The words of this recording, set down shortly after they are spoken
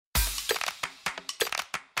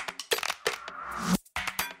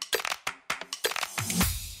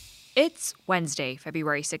It's Wednesday,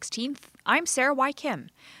 February 16th. I'm Sarah Y. Kim.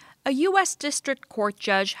 A U.S. District Court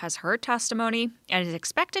judge has heard testimony and is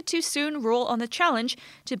expected to soon rule on the challenge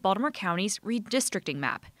to Baltimore County's redistricting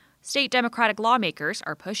map. State Democratic lawmakers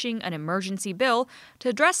are pushing an emergency bill to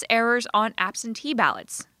address errors on absentee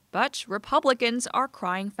ballots, but Republicans are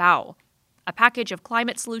crying foul. A package of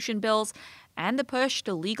climate solution bills and the push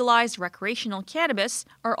to legalize recreational cannabis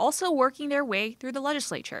are also working their way through the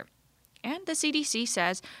legislature. And the CDC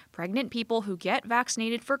says pregnant people who get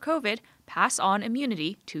vaccinated for COVID pass on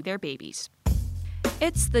immunity to their babies.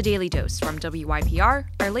 It's the Daily Dose from WYPR,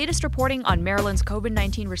 our latest reporting on Maryland's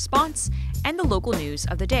COVID-19 response and the local news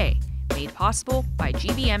of the day, made possible by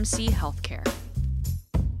GBMC Healthcare.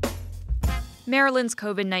 Maryland's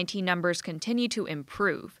COVID-19 numbers continue to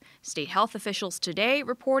improve. State health officials today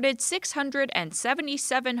reported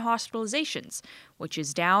 677 hospitalizations, which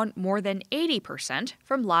is down more than 80%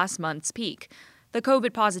 from last month's peak. The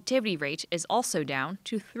COVID positivity rate is also down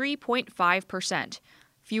to 3.5%.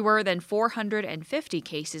 Fewer than 450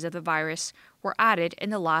 cases of the virus were added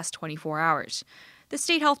in the last 24 hours. The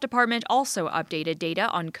State Health Department also updated data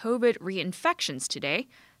on COVID reinfections today.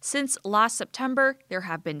 Since last September, there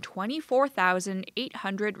have been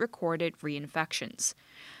 24,800 recorded reinfections.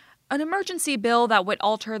 An emergency bill that would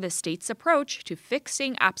alter the state's approach to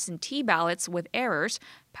fixing absentee ballots with errors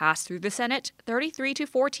passed through the Senate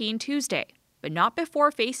 33-14 Tuesday, but not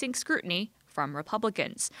before facing scrutiny from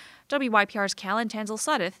Republicans. WYPR's Callan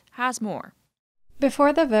Tanzel-Sudduth has more.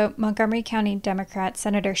 Before the vote, Montgomery County Democrat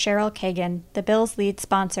Senator Cheryl Kagan, the bill's lead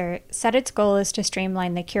sponsor, said its goal is to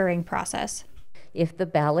streamline the curing process. If the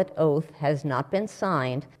ballot oath has not been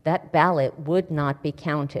signed, that ballot would not be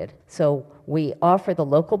counted. So we offer the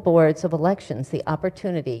local boards of elections the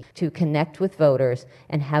opportunity to connect with voters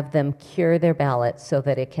and have them cure their ballot so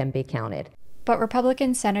that it can be counted. But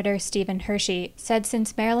Republican Senator Stephen Hershey said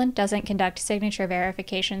since Maryland doesn't conduct signature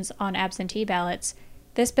verifications on absentee ballots,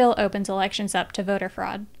 this bill opens elections up to voter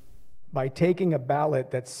fraud. By taking a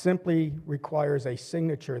ballot that simply requires a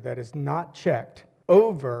signature that is not checked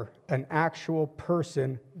over an actual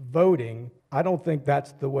person voting, I don't think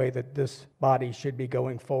that's the way that this body should be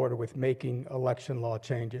going forward with making election law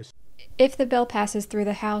changes. If the bill passes through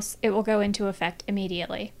the House, it will go into effect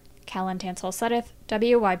immediately. Callan Tanzel-Sudduth,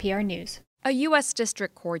 WYPR News. A U.S.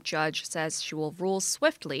 District Court judge says she will rule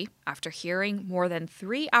swiftly after hearing more than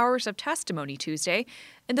 3 hours of testimony Tuesday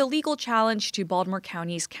in the legal challenge to Baltimore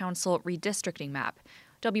County's council redistricting map.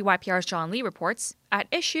 WYPR's John Lee reports, at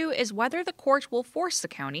issue is whether the court will force the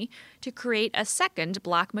county to create a second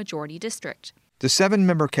black majority district. The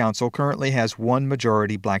 7-member council currently has one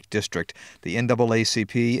majority black district. The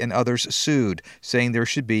NAACP and others sued, saying there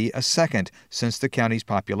should be a second, since the county's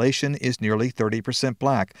population is nearly 30%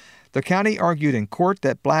 black. The county argued in court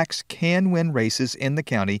that blacks can win races in the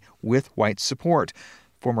county with white support.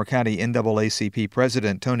 Former county NAACP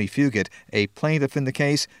President Tony Fugate, a plaintiff in the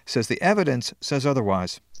case, says the evidence says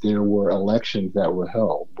otherwise. There were elections that were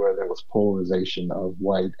held where there was polarization of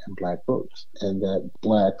white and black votes, and that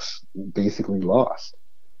blacks basically lost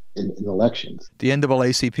in elections. The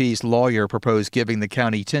NAACP's lawyer proposed giving the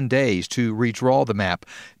county 10 days to redraw the map.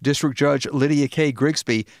 District Judge Lydia K.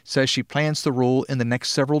 Grigsby says she plans to rule in the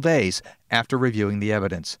next several days after reviewing the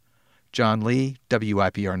evidence. John Lee,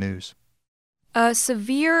 WYPR News. A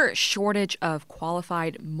severe shortage of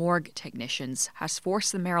qualified morgue technicians has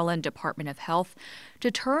forced the Maryland Department of Health to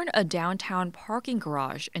turn a downtown parking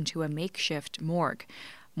garage into a makeshift morgue.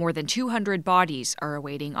 More than 200 bodies are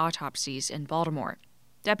awaiting autopsies in Baltimore.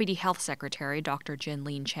 Deputy Health Secretary Dr.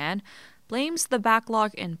 Jinlene Chan blames the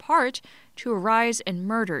backlog in part to a rise in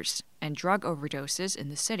murders and drug overdoses in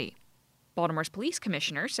the city. Baltimore's police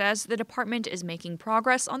commissioner says the department is making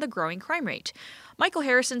progress on the growing crime rate. Michael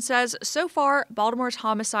Harrison says so far, Baltimore's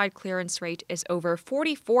homicide clearance rate is over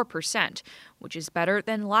 44%, which is better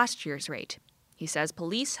than last year's rate. He says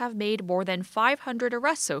police have made more than 500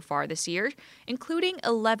 arrests so far this year, including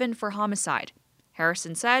 11 for homicide.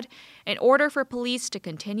 Harrison said, in order for police to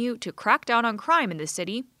continue to crack down on crime in the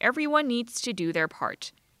city, everyone needs to do their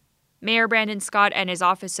part. Mayor Brandon Scott and his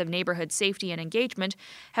Office of Neighborhood Safety and Engagement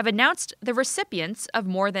have announced the recipients of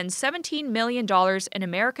more than $17 million in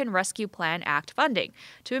American Rescue Plan Act funding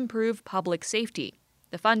to improve public safety.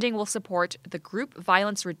 The funding will support the group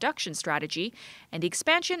violence reduction strategy and the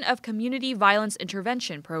expansion of community violence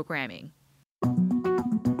intervention programming.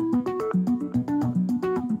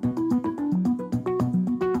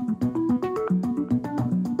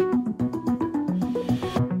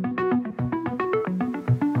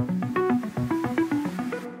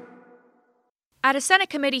 At a Senate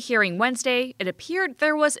committee hearing Wednesday, it appeared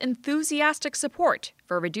there was enthusiastic support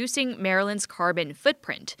for reducing Maryland's carbon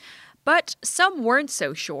footprint. But some weren't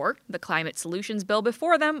so sure the climate solutions bill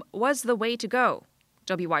before them was the way to go.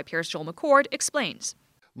 WYPR's Joel McCord explains.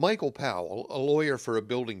 Michael Powell, a lawyer for a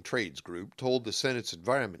building trades group, told the Senate's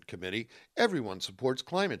Environment Committee everyone supports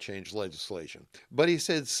climate change legislation. But he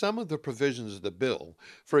said some of the provisions of the bill,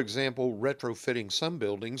 for example, retrofitting some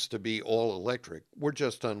buildings to be all electric, were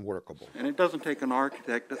just unworkable. And it doesn't take an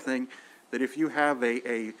architect to think that if you have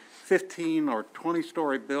a 15 or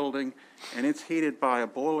 20-story building and it's heated by a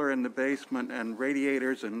boiler in the basement and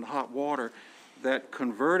radiators and hot water, that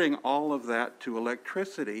converting all of that to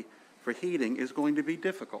electricity for heating is going to be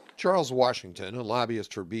difficult. Charles Washington, a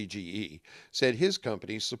lobbyist for BGE, said his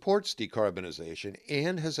company supports decarbonization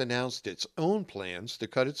and has announced its own plans to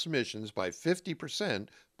cut its emissions by 50%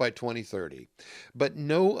 by 2030. But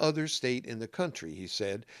no other state in the country, he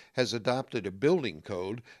said, has adopted a building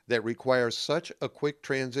code that requires such a quick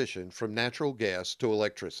transition from natural gas to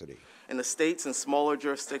electricity. And the states and smaller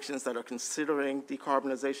jurisdictions that are considering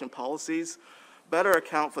decarbonization policies better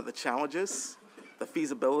account for the challenges, the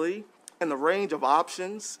feasibility, and the range of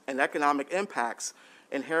options and economic impacts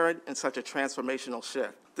inherent in such a transformational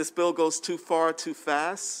shift. This bill goes too far, too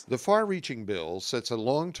fast. The far-reaching bill sets a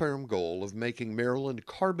long-term goal of making Maryland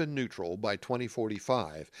carbon neutral by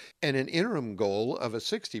 2045 and an interim goal of a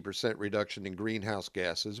 60% reduction in greenhouse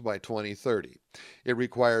gases by 2030. It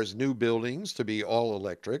requires new buildings to be all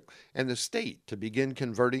electric and the state to begin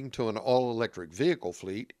converting to an all-electric vehicle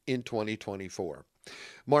fleet in 2024.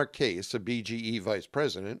 Mark Case, a BGE vice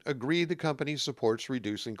president, agreed the company supports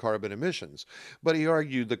reducing carbon emissions, but he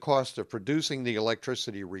argued the cost of producing the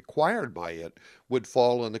electricity required by it would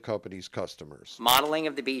fall on the company's customers. Modeling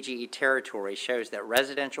of the BGE territory shows that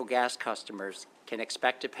residential gas customers can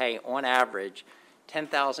expect to pay, on average,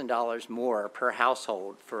 $10,000 more per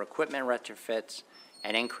household for equipment retrofits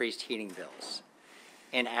and increased heating bills.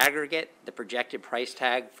 In aggregate, the projected price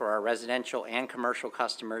tag for our residential and commercial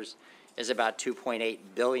customers is about $2.8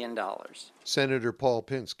 billion. Senator Paul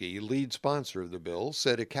Pinsky, lead sponsor of the bill,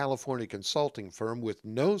 said a California consulting firm with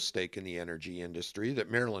no stake in the energy industry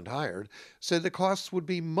that Maryland hired said the costs would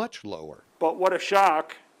be much lower. But what a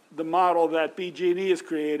shock. The model that BG&E has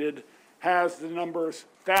created has the numbers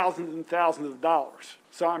thousands and thousands of dollars.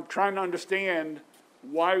 So I'm trying to understand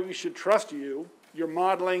why we should trust you, your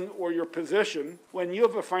modeling or your position, when you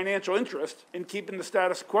have a financial interest in keeping the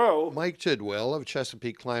status quo. Mike Tidwell of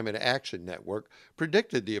Chesapeake Climate Action Network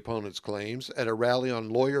predicted the opponents' claims at a rally on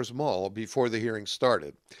Lawyers Mall before the hearing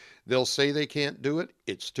started. They'll say they can't do it.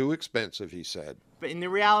 It's too expensive, he said. But the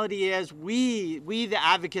reality is we the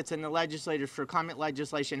advocates and the legislators for climate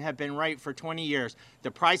legislation have been right for 20 years.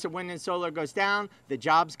 The price of wind and solar goes down, the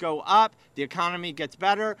jobs go up, the economy gets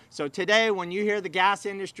better. So today when you hear the gas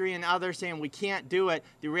industry and others saying we can't do it,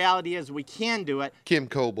 the reality is we can do it. Kim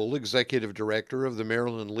Coble, executive director of the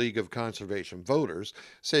Maryland League of Conservation Voters,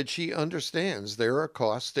 said she understands there are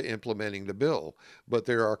costs to implementing the bill, but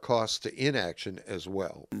there are costs to inaction as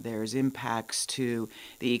well. There's impacts to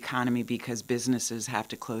the economy because businesses have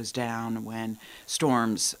to close down when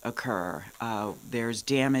storms occur. There's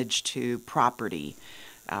damage to property.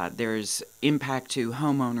 There's impact to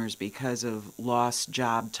homeowners because of lost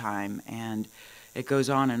job time, and it goes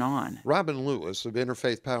on and on. Robin Lewis of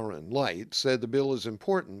Interfaith Power and Light said the bill is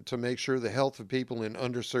important to make sure the health of people in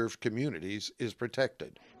underserved communities is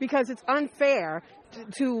protected. Because it's unfair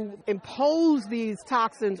to impose these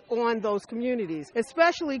toxins on those communities,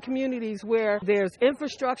 especially communities where there's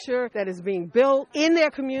infrastructure that is being built in their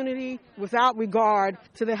community without regard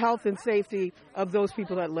to the health and safety of those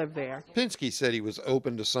people that live there. Pinsky said he was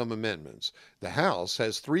open to some amendments. The House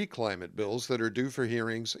has 3 climate bills that are due for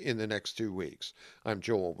hearings in the next 2 weeks. I'm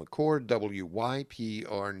Joel McCord,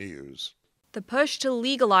 WYPR News. The push to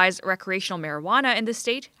legalize recreational marijuana in the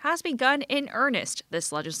state has begun in earnest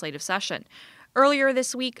this legislative session. Earlier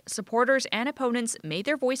this week, supporters and opponents made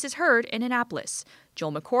their voices heard in Annapolis.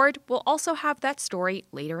 Joel McCord will also have that story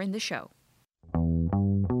later in the show.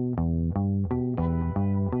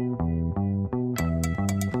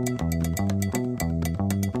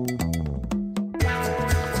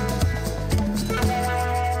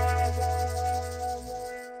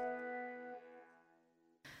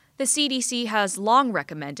 The CDC has long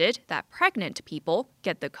recommended that pregnant people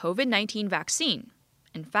get the COVID-19 vaccine.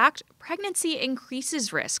 In fact, pregnancy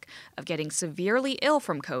increases risk of getting severely ill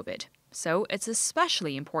from COVID, so it's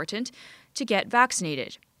especially important to get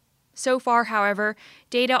vaccinated. So far, however,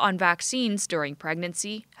 data on vaccines during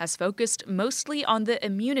pregnancy has focused mostly on the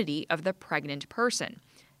immunity of the pregnant person.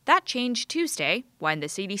 That changed Tuesday when the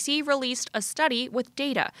CDC released a study with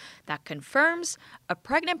data that confirms a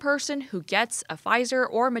pregnant person who gets a Pfizer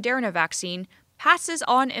or Moderna vaccine passes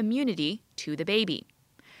on immunity to the baby.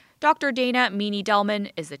 Dr. Dana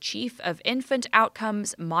Meany-Delman is the Chief of Infant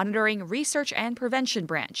Outcomes Monitoring Research and Prevention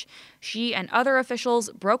Branch. She and other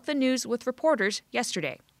officials broke the news with reporters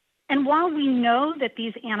yesterday. And while we know that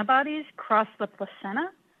these antibodies cross the placenta,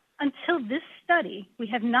 until this study, we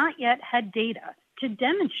have not yet had data to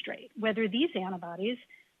demonstrate whether these antibodies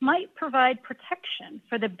might provide protection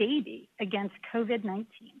for the baby against COVID-19.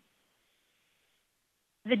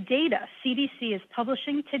 The data CDC is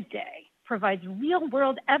publishing today provides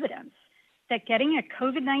real-world evidence that getting a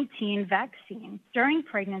COVID-19 vaccine during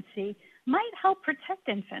pregnancy might help protect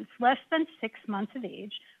infants less than 6 months of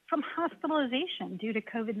age from hospitalization due to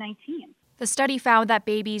COVID-19. The study found that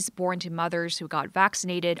babies born to mothers who got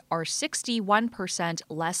vaccinated are 61%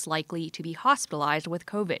 less likely to be hospitalized with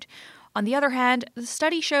COVID. On the other hand, the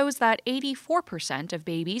study shows that 84% of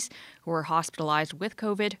babies who were hospitalized with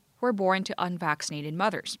COVID were born to unvaccinated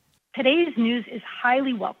mothers. Today's news is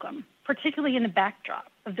highly welcome, particularly in the backdrop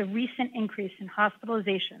of the recent increase in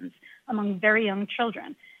hospitalizations among very young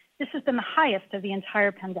children. This has been the highest of the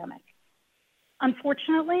entire pandemic.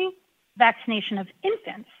 Unfortunately, vaccination of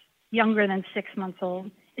infants younger than 6 months old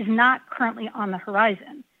is not currently on the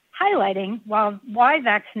horizon, highlighting why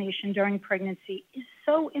vaccination during pregnancy is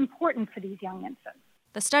so important for these young infants.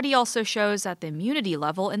 The study also shows that the immunity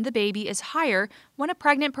level in the baby is higher when a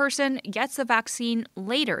pregnant person gets the vaccine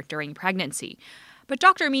later during pregnancy. But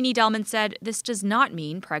Dr. Meany-Delman said this does not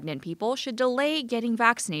mean pregnant people should delay getting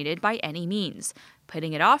vaccinated by any means.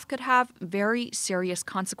 Putting it off could have very serious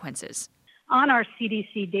consequences. On our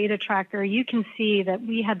CDC data tracker, you can see that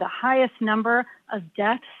we had the highest number of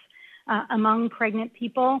deaths among pregnant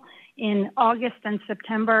people in August and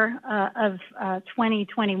September of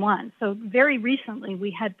 2021. So very recently,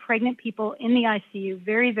 we had pregnant people in the ICU,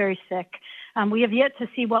 very, very sick. We have yet to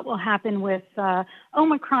see what will happen with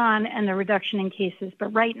Omicron and the reduction in cases, but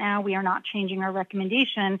right now we are not changing our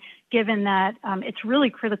recommendation, given that it's really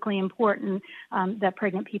critically important that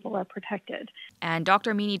pregnant people are protected. And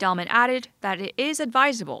Dr. Meany-Delman added that it is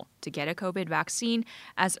advisable to get a COVID vaccine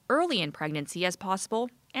as early in pregnancy as possible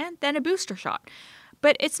and then a booster shot.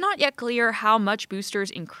 But it's not yet clear how much boosters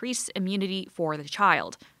increase immunity for the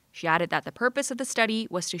child. She added that the purpose of the study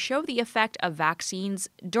was to show the effect of vaccines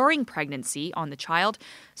during pregnancy on the child,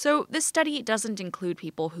 so this study doesn't include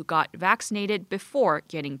people who got vaccinated before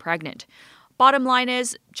getting pregnant. Bottom line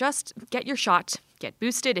is, just get your shot. Get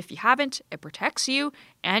boosted if you haven't. It protects you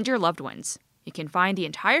and your loved ones. You can find the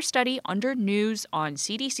entire study under News on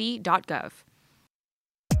cdc.gov.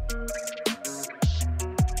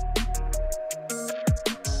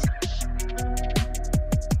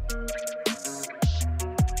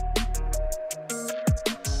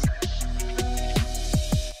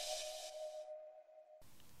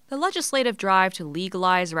 The legislative drive to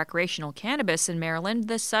legalize recreational cannabis in Maryland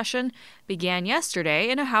this session began yesterday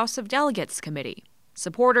in a House of Delegates committee.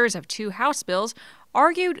 Supporters of two House bills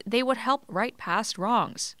argued they would help right past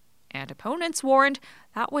wrongs, and opponents warned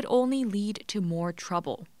that would only lead to more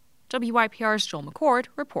trouble. WYPR's Joel McCord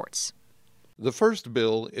reports. The first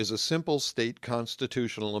bill is a simple state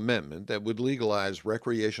constitutional amendment that would legalize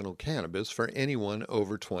recreational cannabis for anyone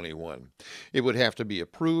over 21. It would have to be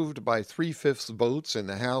approved by 3/5 votes in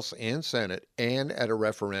the House and Senate and at a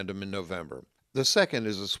referendum in November. The second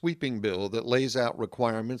is a sweeping bill that lays out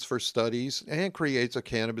requirements for studies and creates a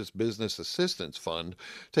cannabis business assistance fund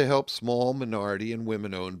to help small, minority, and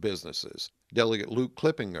women-owned businesses. Delegate Luke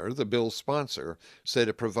Klippinger, the bill's sponsor, said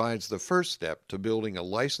it provides the first step to building a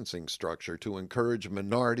licensing structure to encourage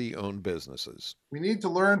minority-owned businesses. We need to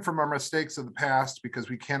learn from our mistakes of the past because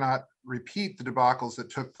we cannot repeat the debacles that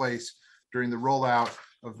took place during the rollout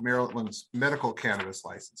of Maryland's medical cannabis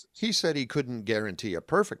licenses. He said he couldn't guarantee a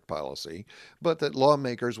perfect policy, but that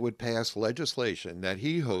lawmakers would pass legislation that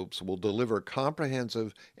he hopes will deliver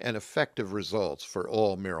comprehensive and effective results for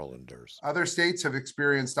all Marylanders. Other states have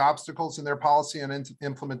experienced obstacles in their policy and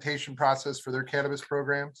implementation process for their cannabis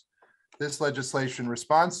programs. This legislation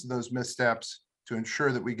responds to those missteps to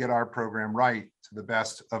ensure that we get our program right to the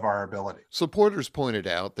best of our ability. Supporters pointed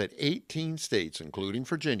out that 18 states, including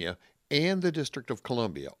Virginia, and the District of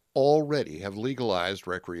Columbia already have legalized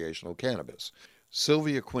recreational cannabis.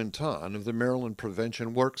 Sylvia Quinton of the Maryland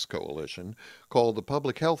Prevention Works Coalition called the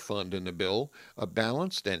Public Health Fund in the bill a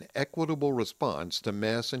balanced and equitable response to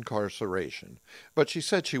mass incarceration. But she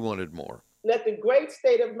said she wanted more. Let the great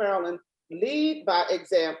state of Maryland lead by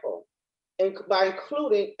example and by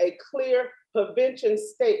including a clear prevention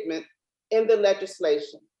statement in the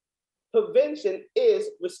legislation. Prevention is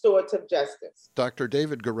restorative justice. Dr.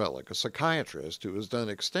 David Gorelick, a psychiatrist who has done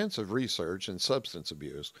extensive research in substance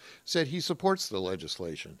abuse, said he supports the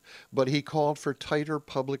legislation, but he called for tighter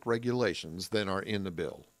public regulations than are in the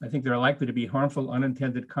bill. I think there are likely to be harmful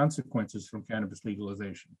unintended consequences from cannabis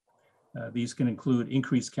legalization. These can include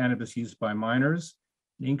increased cannabis use by minors,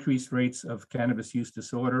 increased rates of cannabis use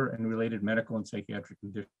disorder and related medical and psychiatric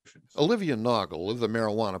conditions. Olivia Noggle of the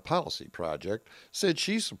Marijuana Policy Project said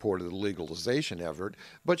she supported the legalization effort,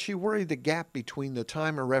 but she worried the gap between the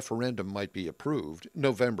time a referendum might be approved,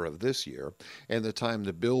 November of this year, and the time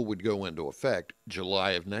the bill would go into effect,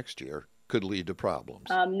 July of next year, could lead to problems.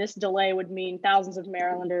 This delay would mean thousands of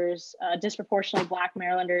Marylanders, disproportionately Black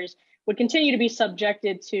Marylanders, would continue to be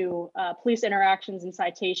subjected to police interactions and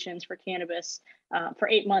citations for cannabis for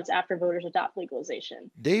 8 months after voters adopt legalization.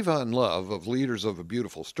 Davon Love of Leaders of a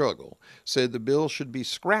Beautiful Struggle said the bill should be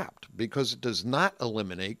scrapped because it does not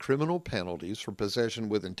eliminate criminal penalties for possession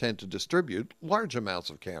with intent to distribute large amounts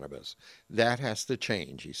of cannabis. That has to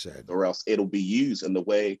change, he said. Or else it'll be used in the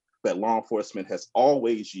way that law enforcement has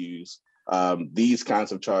always used these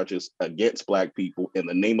kinds of charges against Black people in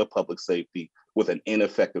the name of public safety, with an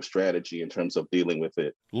ineffective strategy in terms of dealing with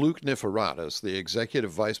it. Luke Niforatis, the executive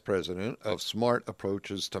vice president of Smart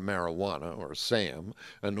Approaches to Marijuana, or SAM,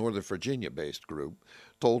 a Northern Virginia-based group,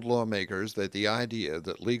 told lawmakers that the idea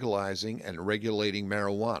that legalizing and regulating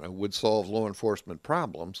marijuana would solve law enforcement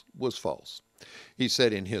problems was false. He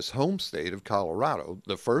said in his home state of Colorado,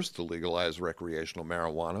 the first to legalize recreational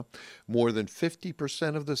marijuana, more than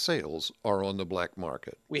 50% of the sales are on the black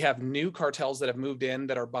market. We have new cartels that have moved in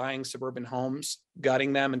that are buying suburban homes,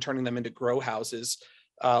 gutting them and turning them into grow houses.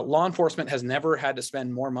 Law enforcement has never had to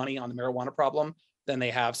spend more money on the marijuana problem than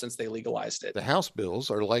they have since they legalized it. The House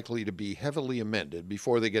bills are likely to be heavily amended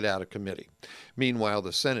before they get out of committee. Meanwhile,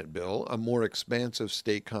 the Senate bill, a more expansive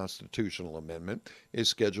state constitutional amendment, is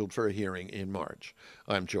scheduled for a hearing in March.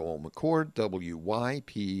 I'm Joel McCord,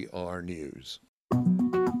 WYPR News.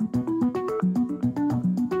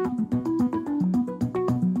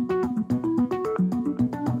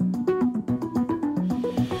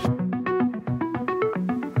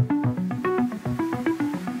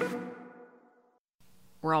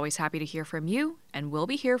 We're always happy to hear from you, and we'll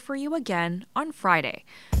be here for you again on Friday.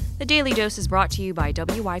 The Daily Dose is brought to you by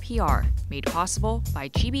WYPR, made possible by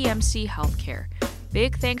GBMC Healthcare.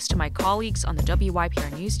 Big thanks to my colleagues on the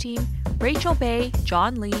WYPR News team, Rachel Bay,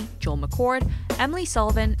 John Lee, Joel McCord, Emily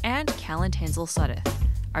Sullivan, and Callan Tansel-Suddeth.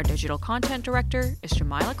 Our digital content director is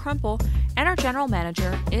Jamila Crumple, and our general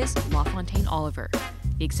manager is LaFontaine Oliver.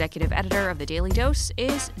 The executive editor of The Daily Dose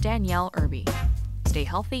is Danielle Irby. Stay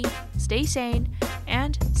healthy, stay sane,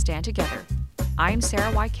 and stand together. I'm Sarah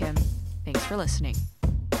Y. Kim. Thanks for listening.